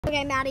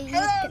Okay, Maddie.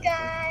 Hello,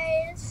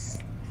 guys.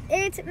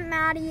 It's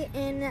Maddie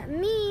and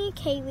me,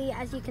 Kaylee,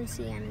 as you can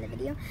see in the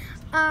video.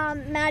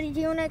 Maddie, do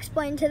you want to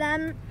explain to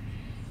them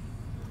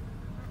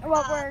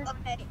what we're...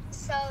 Okay,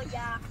 so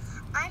yeah,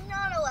 I'm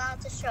not allowed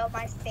to show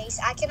my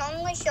face. I can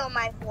only show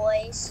my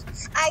voice.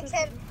 I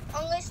can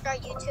only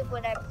start YouTube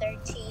when I'm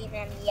 13,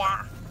 and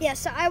yeah. Yeah,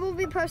 so I will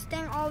be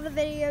posting all the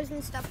videos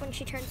and stuff when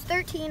she turns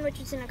 13, which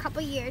is in a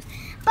couple years.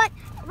 But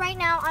right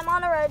now, I'm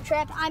on a road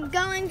trip. I'm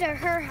going to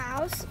her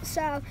house,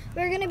 so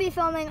we're going to be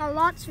filming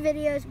lots of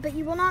videos, but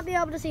you will not be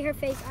able to see her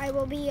face. I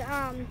will be,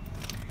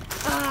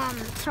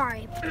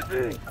 sorry.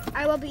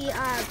 I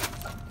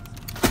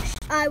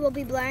will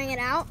be blurring it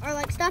out or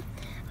like stuff.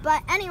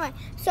 But anyway,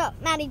 so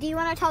Maddie, do you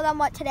want to tell them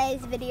what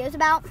today's video is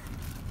about?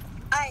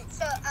 Alright,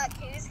 so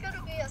Katie's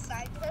gonna be a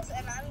scientist,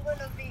 and I'm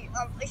gonna be,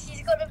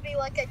 she's gonna be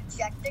like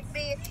injecting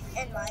me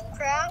in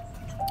Minecraft.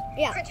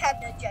 Yeah.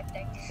 Pretend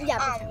injecting. Yeah.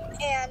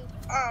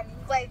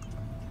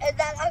 And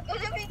then I'm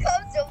gonna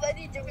become so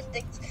many different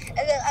things, and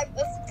then I'm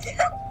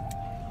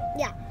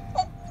yeah.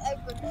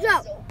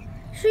 So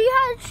she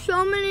has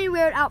so many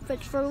weird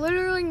outfits for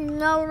literally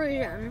no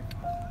reason,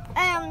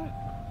 and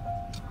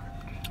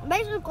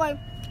basically,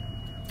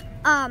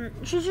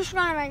 she's just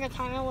gonna make a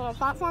tiny little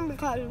platform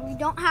because we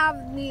don't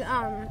have the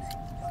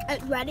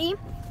it ready.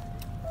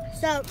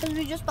 So, because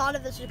we just thought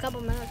of this a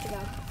couple minutes ago.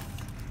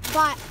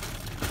 But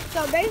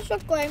so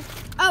basically,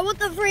 oh, what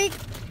the freak?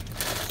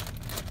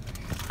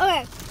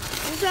 Okay,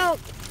 so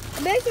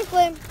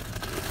basically,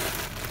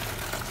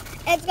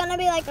 it's gonna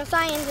be like a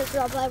scientist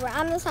role play where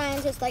I'm the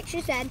scientist, like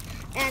she said,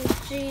 and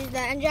she's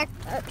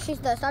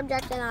the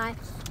subject, and I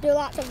do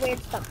lots of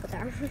weird stuff with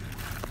her.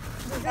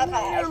 Does anyone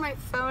know where my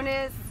phone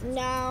is?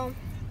 No.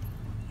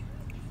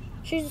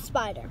 She's a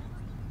spider.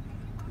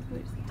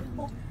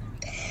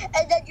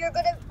 And then you're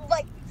gonna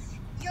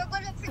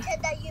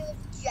pretend that you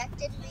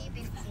injected me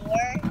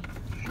before.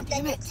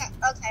 Then you can,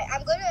 okay,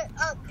 I'm gonna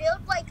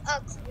build like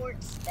a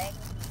quartz thing,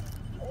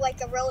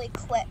 like a really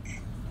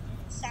quick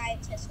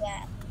scientist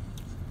lab.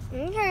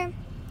 Okay.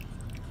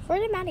 Where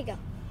did Maddie go?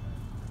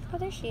 Oh,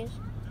 there she is.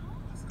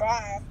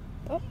 Bye.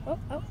 Oh.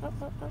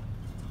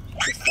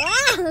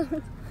 Ah!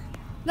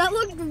 That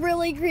looked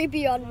really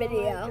creepy on video.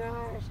 Oh my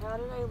gosh, how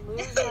did I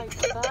lose my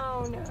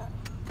phone?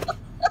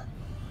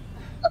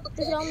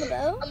 Is it on the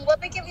boat? I'm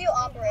gonna give you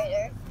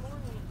operator.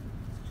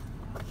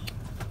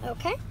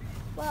 Okay.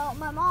 Well,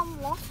 my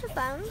mom lost her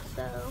phone,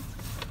 so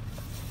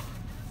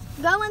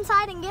go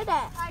inside and get it.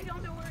 I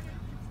don't know where it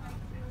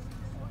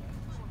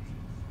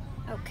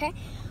is. Okay.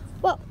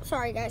 Well,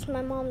 sorry guys,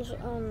 my mom's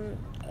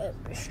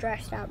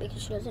stressed out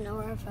because she doesn't know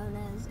where her phone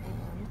is,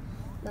 and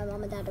my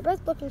mom and dad are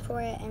both looking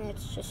for it, and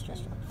it's just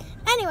stressful.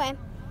 Anyway,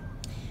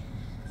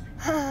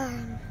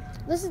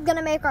 this is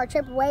gonna make our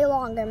trip way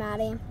longer,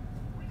 Maddie.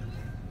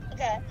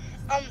 Okay.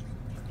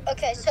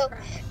 Okay. So,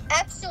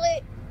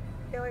 actually,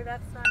 Billy,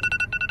 that's not.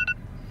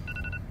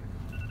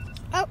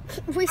 Oh,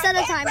 we set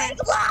a timer.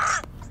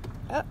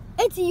 Oh,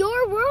 it's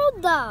your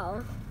world,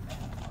 though.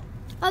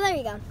 Oh, there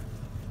you go.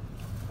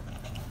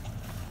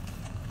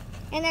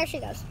 And there she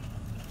goes.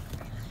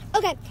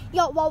 Okay,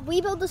 yo, while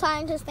we build the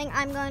scientist thing,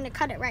 I'm going to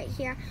cut it right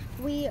here.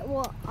 We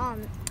will,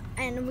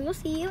 and we'll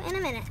see you in a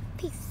minute.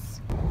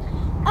 Peace.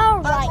 All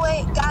right. Oh,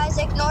 wait, guys,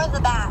 ignore the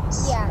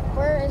bats. Yeah,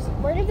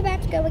 where did the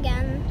bats go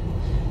again?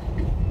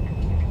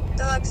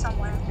 They're like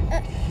somewhere.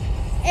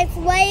 It's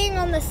laying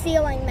on the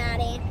ceiling,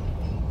 Maddie.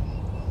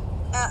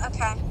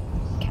 Okay.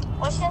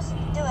 Let's just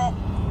do it.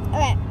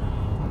 Okay.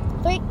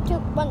 3, 2,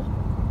 1,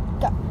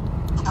 go.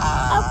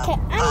 Okay,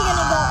 I'm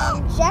gonna go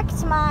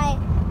inject my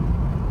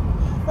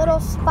little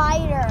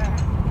spider.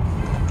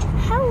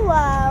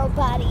 Hello,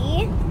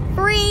 buddy.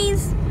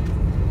 Freeze.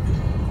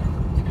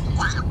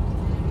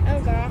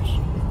 Oh gosh.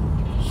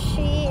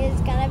 She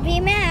is gonna be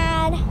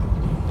mad.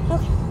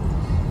 Okay.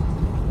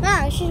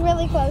 Wow, she's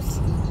really close.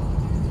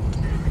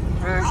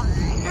 I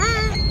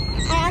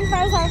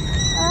unfroze her.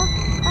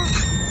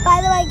 By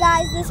the way,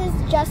 guys, this is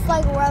just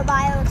like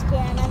Robio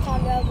experiments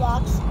on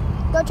Roblox.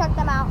 Go check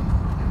them out.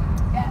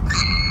 Yeah.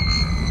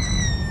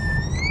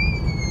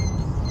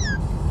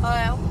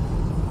 Hello?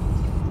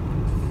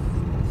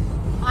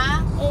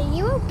 Huh? Are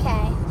you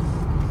okay?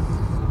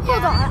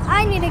 Hold on,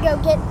 I need to go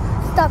get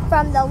stuff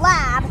from the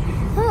lab.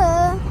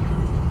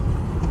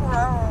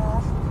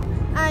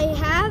 I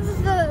have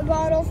the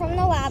bottle from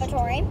the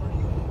laboratory.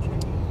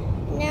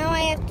 Now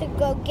I have to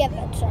go give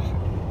it to her.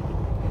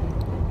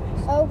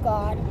 Oh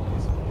God.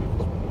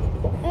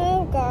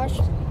 Oh gosh.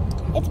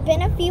 It's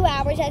been a few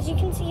hours. As you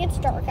can see, it's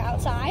dark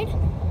outside.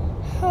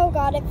 Oh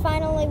God, it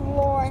finally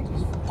wore.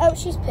 Oh,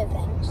 she's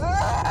pooping.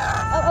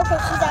 Oh, okay,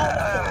 she's out of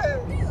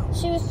the poop.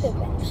 She was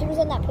pooping. She was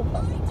in that poop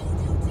hole.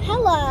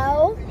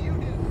 Hello.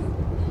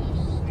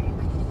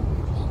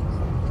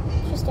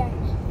 She's staring.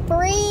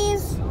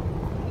 Freeze.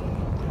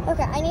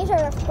 Okay, I need her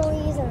to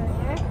freeze in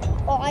there.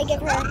 Well, I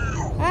give her.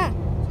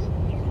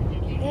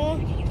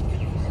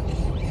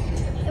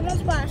 It won't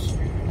splash.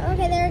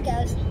 Okay, there it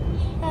goes.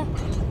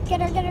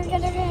 Get her.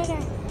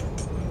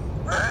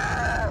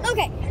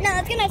 Okay, now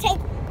it's gonna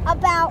take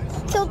about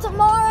till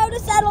tomorrow to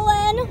settle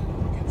in.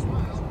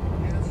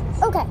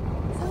 Okay,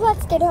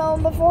 let's get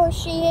home before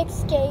she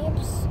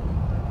escapes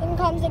and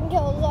comes and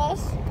kills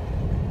us.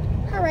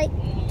 Alright,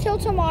 till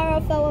tomorrow,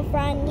 fellow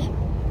friend.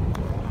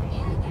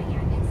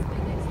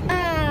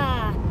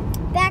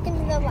 Back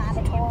into the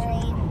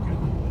laboratory.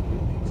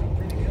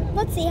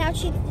 Let's see how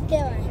she's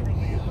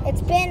doing.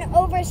 It's been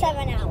over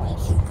 7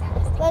 hours.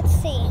 Let's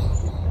see.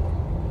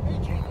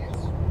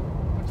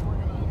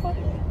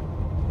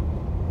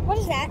 What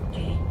is that?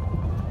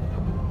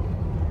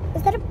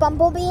 Is that a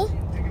bumblebee?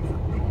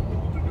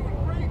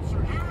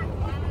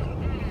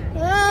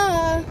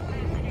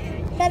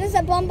 That is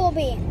a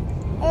bumblebee.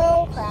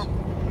 Oh crap.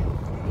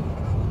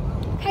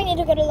 I need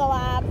to go to the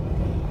lab.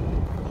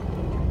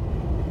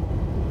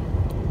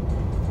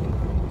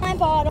 My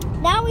bottle.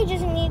 Now we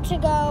just need to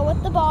go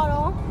with the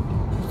bottle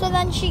so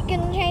then she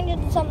can change it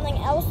to something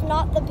else,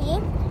 not the bee.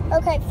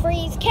 Okay,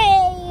 freeze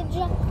cage.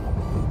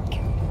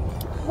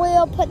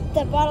 We'll put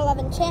the bottle of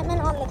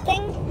enchantment on the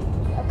thing.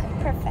 Okay,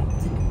 perfect.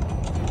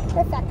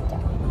 Perfecto.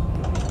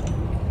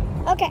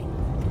 Okay,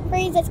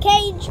 freeze this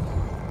cage.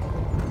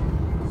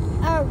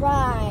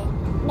 Alright,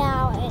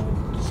 now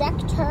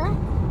inject her.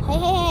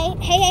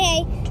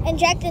 Hey.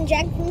 Inject.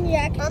 Enchantment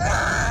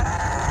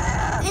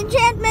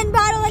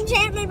bottle.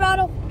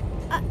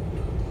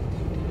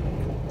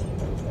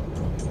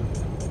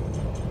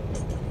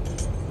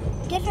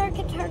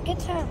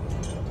 Get her.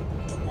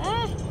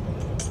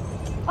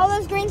 All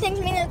those green things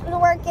mean it's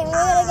working. We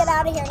gotta get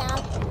out of here now.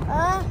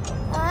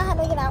 How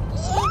do we get out?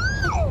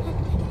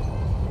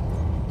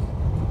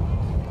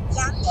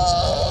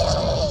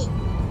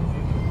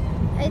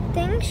 I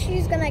think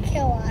she's gonna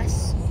kill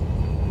us.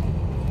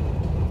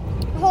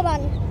 Hold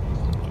on.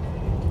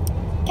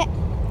 Okay,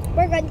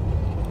 we're good.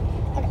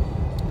 Okay.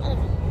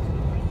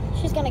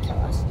 She's gonna kill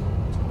us.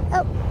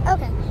 Oh,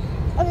 okay.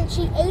 Okay,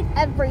 she ate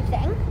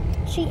everything.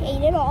 She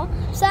ate it all.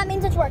 So that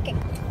means it's working.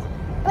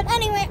 But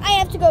anyway, I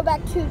have to go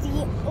back to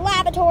the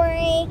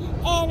laboratory,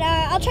 and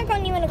I'll check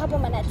on you in a couple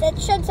minutes.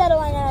 It should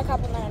settle in a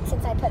couple minutes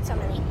since I put so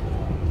many.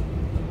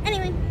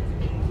 Anyway,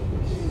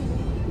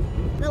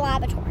 the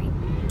laboratory.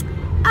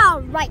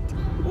 All right,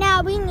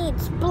 now we need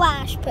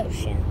splash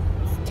potions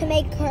to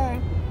make her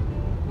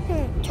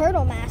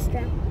turtle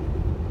master.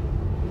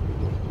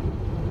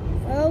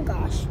 Oh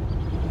gosh.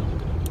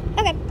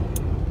 Okay,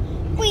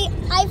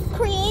 I've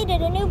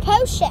created a new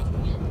potion.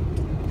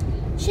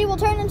 She will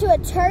turn into a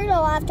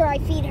turtle after I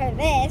feed her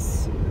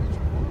this.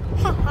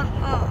 Ha ha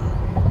ha.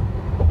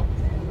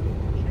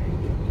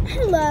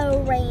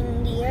 Hello,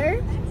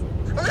 reindeer.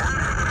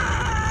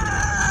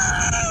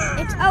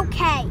 It's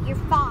okay, you're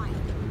fine.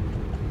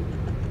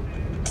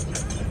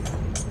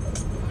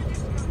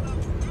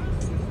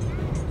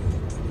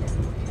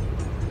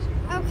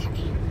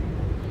 Okay.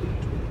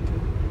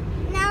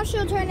 Now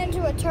she'll turn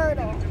into a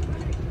turtle.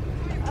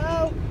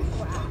 Oh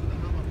crap.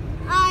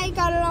 I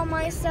got it on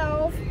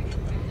myself.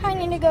 I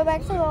need to go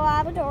back to the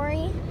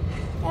laboratory.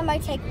 It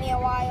might take me a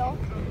while.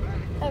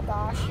 Oh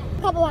gosh.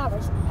 A couple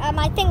hours.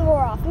 My thing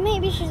wore off.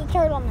 Maybe she's a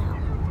turtle now.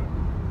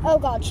 Oh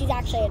god, she's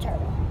actually a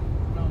turtle.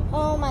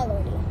 Oh my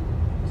lordy.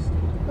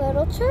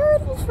 Little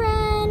turtle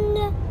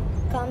friend.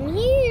 Come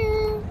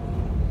here.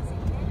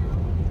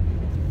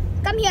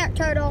 Come here,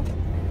 turtle.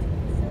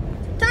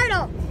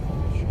 Turtle!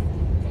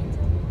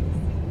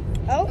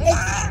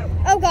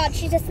 Oh god,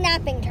 she's a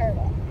snapping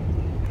turtle.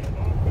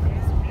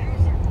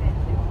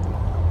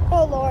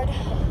 Oh Lord,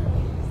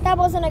 that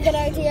wasn't a good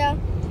idea.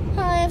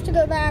 I have to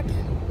go back.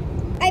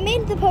 I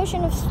made the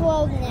potion of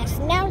slowness.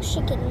 Now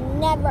she can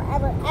never,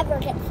 ever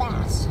get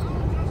fast.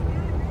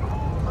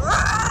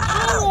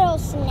 Hi, little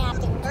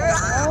snapping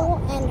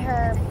turtle and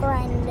her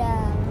friend,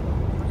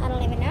 I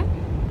don't even know.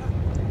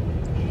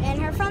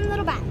 And her friend,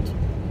 little bat.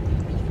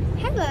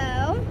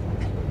 Hello.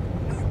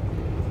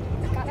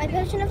 Got my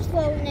potion of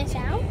slowness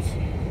out.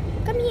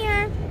 Come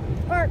here.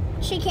 Or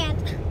she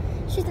can't.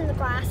 She's in the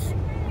glass.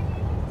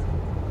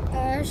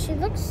 She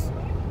looks...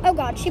 Oh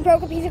god, she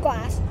broke a piece of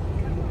glass.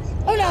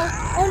 Oh no.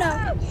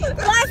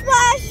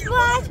 Splash!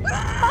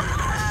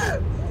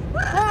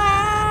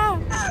 Ah!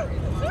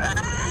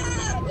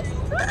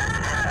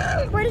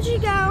 Where did she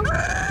go?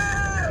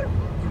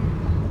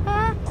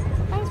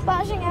 I'm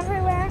splashing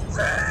everywhere.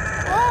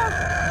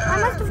 I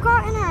must have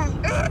gotten her.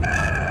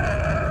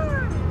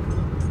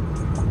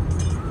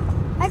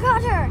 I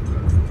got her.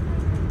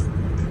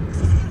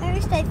 At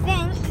least I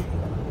think.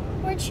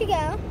 Where'd she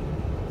go?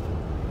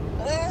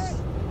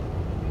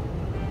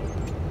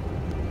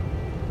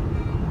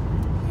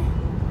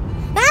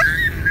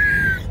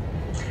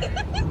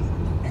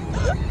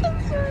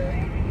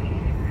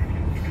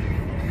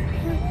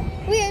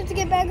 We have to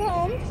get back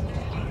home.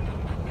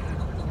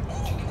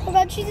 Oh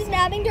god, she's a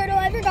snapping turtle,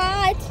 I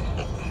forgot.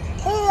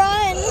 Oh,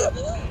 run.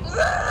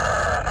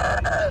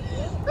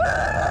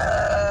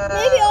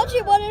 Maybe all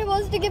she wanted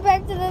was to get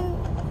back to the,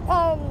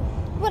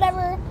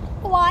 whatever,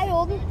 the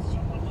wild.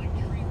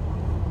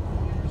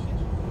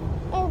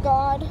 Oh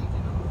god.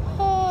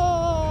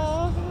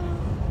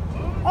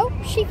 Oh,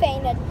 she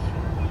fainted.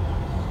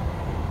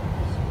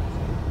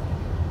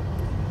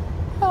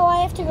 Oh,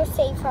 I have to go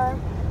save her.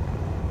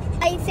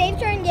 I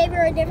saved her and gave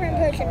her a different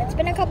potion. It's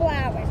been a couple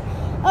hours.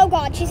 Oh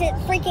God, she's a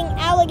freaking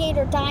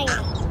alligator dying.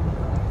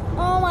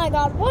 Oh my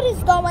God, what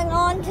is going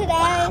on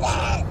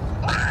today?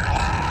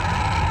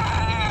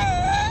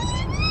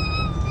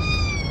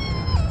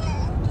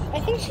 I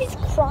think she's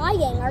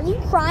crying. Are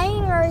you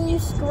crying or are you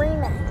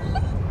screaming?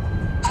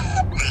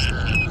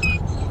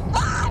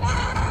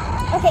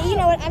 Okay, you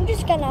know what? I'm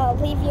just gonna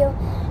leave you.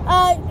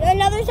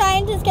 Another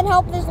scientist can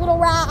help this little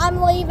rat.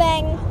 I'm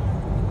leaving.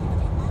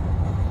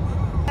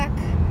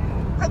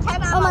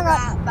 Pretend I'm a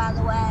rat, by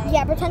the way.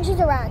 Yeah, pretend she's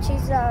a rat. She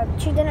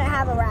didn't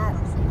have a rat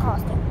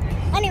costume.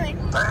 Anyway,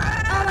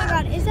 oh my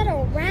God, is that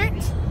a rat?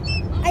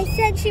 I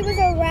said she was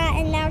a rat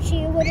and now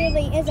she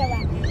literally is a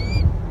rat.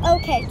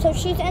 Okay, so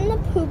she's in the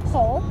poop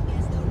hole.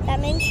 That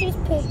means she's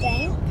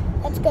pooping.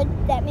 That's good.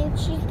 That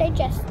means she's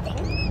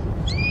digesting.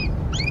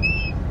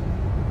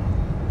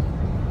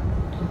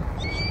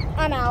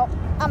 I'm out.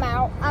 I'm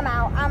out. I'm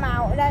out. I'm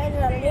out. That is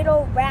a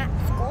little rat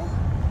school.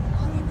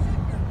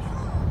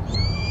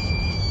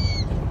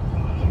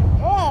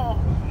 Oh,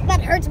 that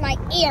hurts my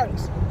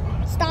ears.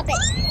 Stop it,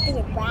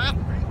 stupid rat.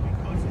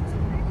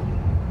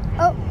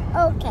 Oh,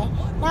 okay.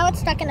 Now it's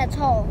stuck in its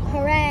hole.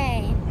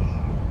 Hooray.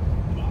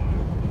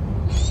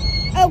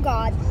 Oh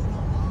God.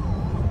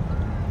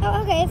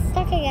 Oh, okay, it's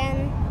stuck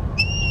again.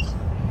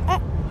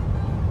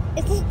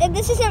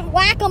 This isn't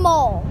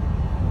whack-a-mole.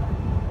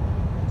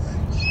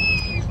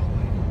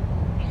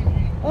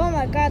 Oh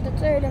my God,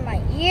 that's hurting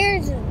my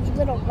ears, you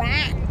little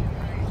rat.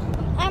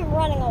 I'm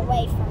running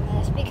away from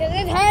this because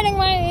it's hurting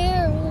my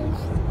ears.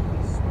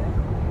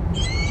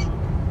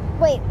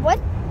 Wait, what?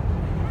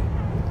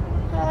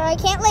 I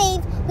can't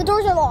leave. The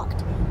doors are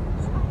locked.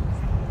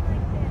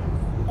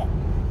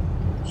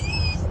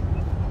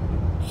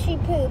 She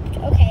pooped.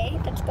 Okay,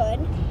 that's good.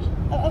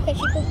 Oh, okay,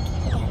 she pooped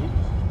again.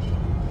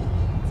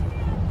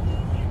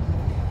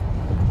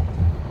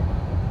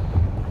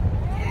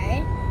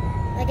 Okay.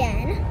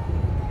 Again.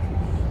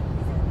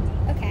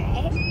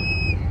 Okay.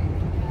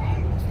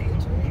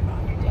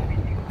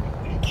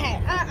 Okay,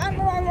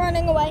 I'm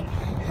running away.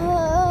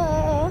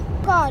 Oh,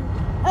 God.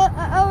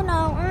 Oh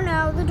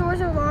no, the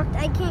doors are locked.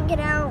 I can't get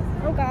out.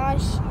 Oh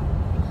gosh.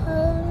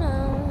 Oh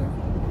no.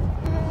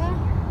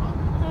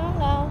 Oh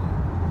no.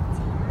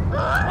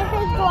 I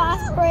heard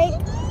glass break.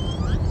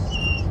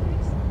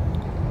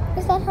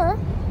 Is that her?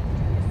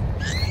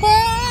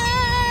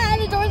 Ah,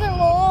 the doors are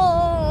locked.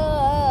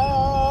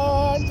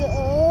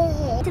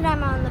 And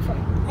I'm on the floor.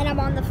 And I'm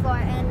on the floor.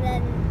 And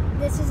then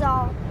this is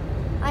all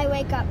I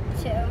wake up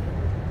to.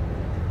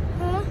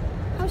 Huh?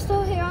 I'm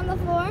still here on the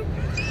floor.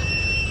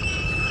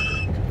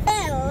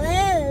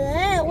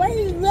 What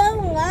is going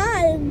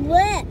on?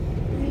 What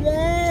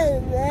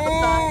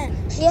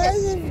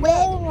is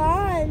going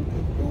on?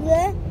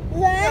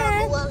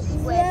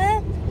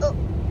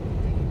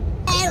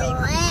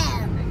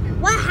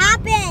 What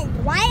happened?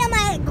 Why am I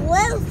a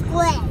glue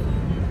squid?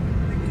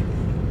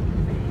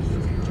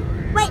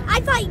 Wait, I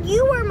thought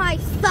you were my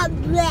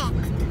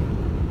subject.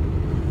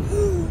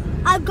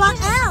 I got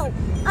out.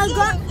 I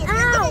got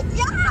out.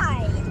 You're gonna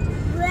die.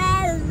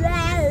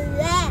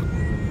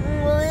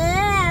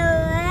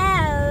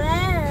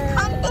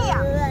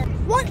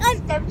 What? I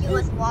stabbed you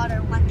with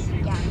water once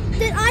again.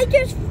 Did I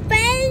just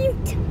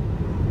faint?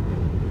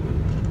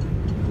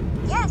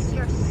 Yes,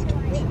 you're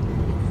sweet.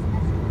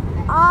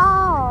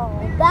 Oh,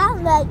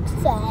 that makes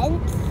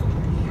sense.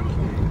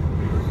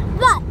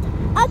 But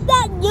I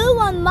thought you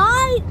were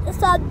my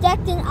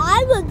subject and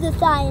I was the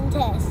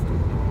scientist.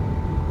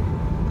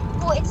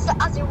 Well, it's the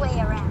other way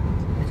around.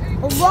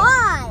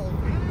 Why?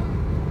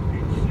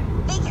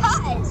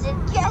 Because it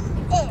just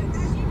is.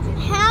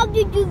 How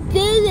did you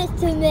do this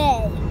to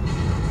me?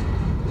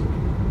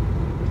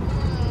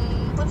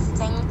 What's this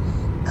thing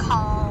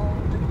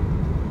called?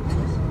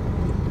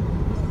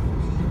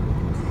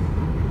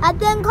 A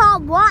thing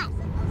called what?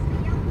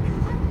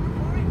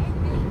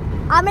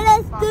 I'm in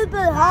a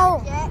stupid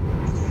hole.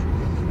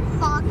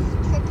 Fox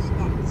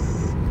trickiness.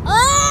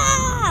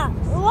 Ah!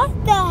 What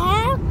the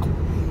heck?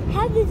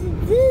 How did you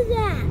do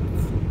that?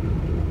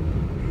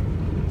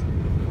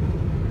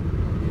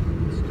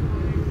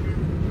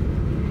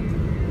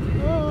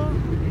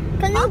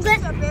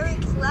 Foxes are very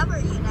clever,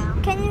 you know.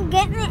 Can you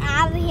get me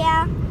out of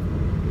here?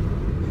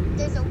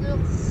 There's a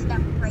little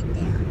step right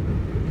there.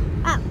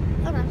 Oh,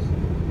 okay.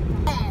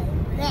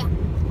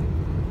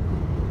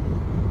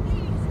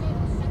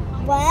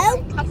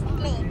 Well,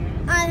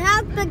 I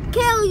have to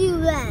kill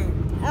you then.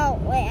 Oh,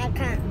 wait, I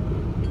can't.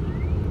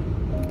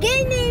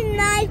 Give me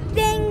my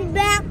thing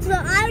back so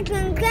I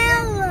can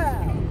kill you.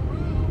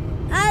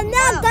 I'm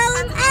not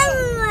going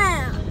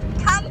anywhere.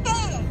 Come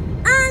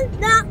in. I'm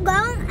not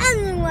going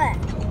anywhere.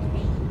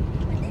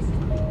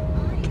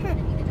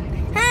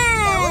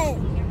 Hey,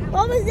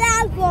 what was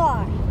that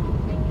for?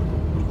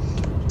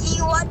 Do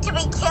you want to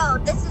be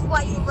killed? This is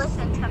why you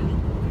listen to me.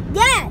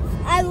 Yes,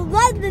 I would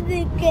love to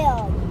be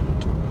killed.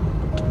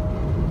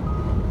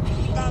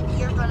 Then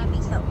you're gonna be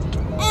killed.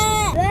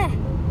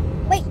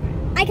 Wait,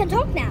 I can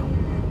talk now.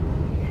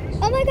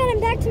 Oh my God, I'm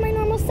back to my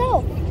normal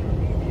self.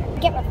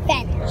 Get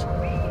revenge.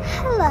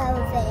 Hello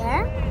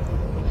there.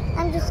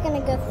 I'm just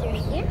gonna go through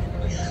here.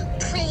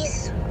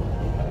 Please.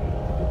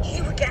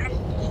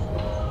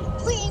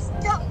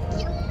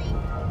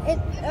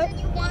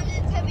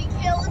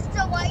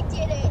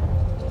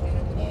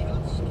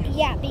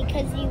 Yeah,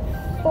 because you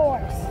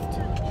forced.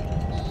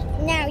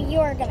 Now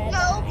you're gonna No,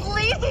 die.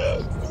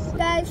 please.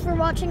 Guys, for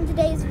watching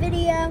today's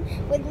video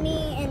with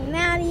me and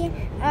Maddie.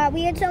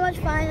 We had so much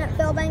fun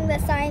filming the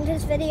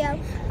scientist video.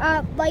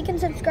 Like and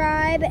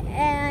subscribe,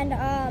 and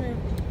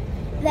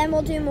then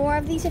we'll do more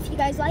of these if you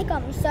guys like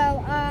them.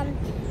 So,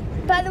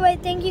 by the way,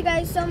 thank you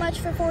guys so much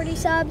for 40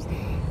 subs.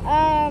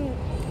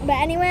 But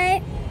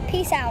anyway,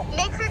 peace out.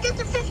 Make her get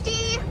to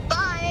 50.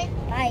 Bye.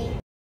 Bye.